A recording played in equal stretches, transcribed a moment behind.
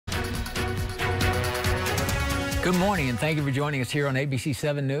Good morning, and thank you for joining us here on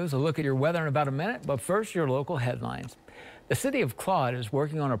ABC7 News. A look at your weather in about a minute, but first, your local headlines. The city of Claude is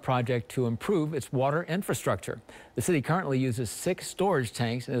working on a project to improve its water infrastructure. The city currently uses 6 storage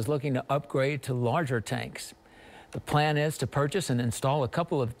tanks and is looking to upgrade to larger tanks. The plan is to purchase and install a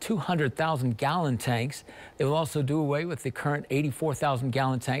couple of 200,000-gallon tanks. They will also do away with the current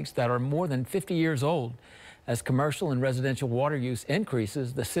 84,000-gallon tanks that are more than 50 years old. As commercial and residential water use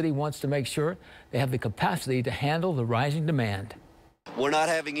increases, the city wants to make sure they have the capacity to handle the rising demand. We're not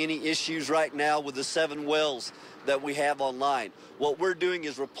having any issues right now with the 7 wells that we have online. What we're doing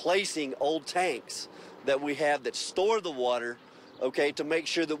is replacing old tanks that we have that store the water, okay, to make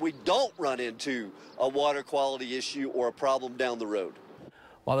sure that we don't run into a water quality issue or a problem down the road.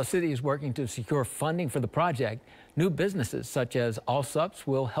 While the city is working to secure funding for the project, new businesses such as Allsups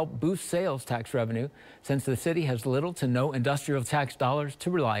will help boost sales tax revenue since the city has little to no industrial tax dollars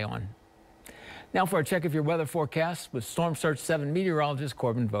to rely on. Now for a check of your weather forecast with Storm Surge 7 meteorologist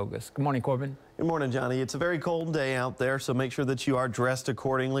Corbin Vogus. Good morning, Corbin. Good morning, Johnny. It's a very cold day out there, so make sure that you are dressed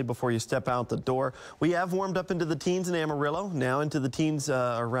accordingly before you step out the door. We have warmed up into the teens in Amarillo, now into the teens,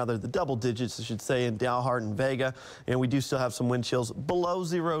 or rather the double digits, I should say, in Dalhart and Vega, and we do still have some wind chills below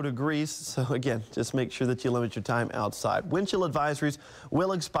 0 degrees. So again, just make sure that you limit your time outside. Wind chill advisories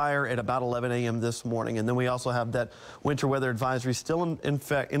will expire at about 11 a.m. this morning, and then we also have that winter weather advisory still in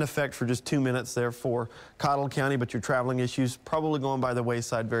effect for just 2 minutes there for Cottle County, but your traveling issues probably going by the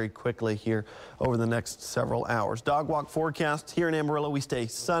wayside very quickly here over the next several hours. Dog walk forecast here in Amarillo. We stay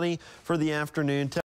sunny for the afternoon.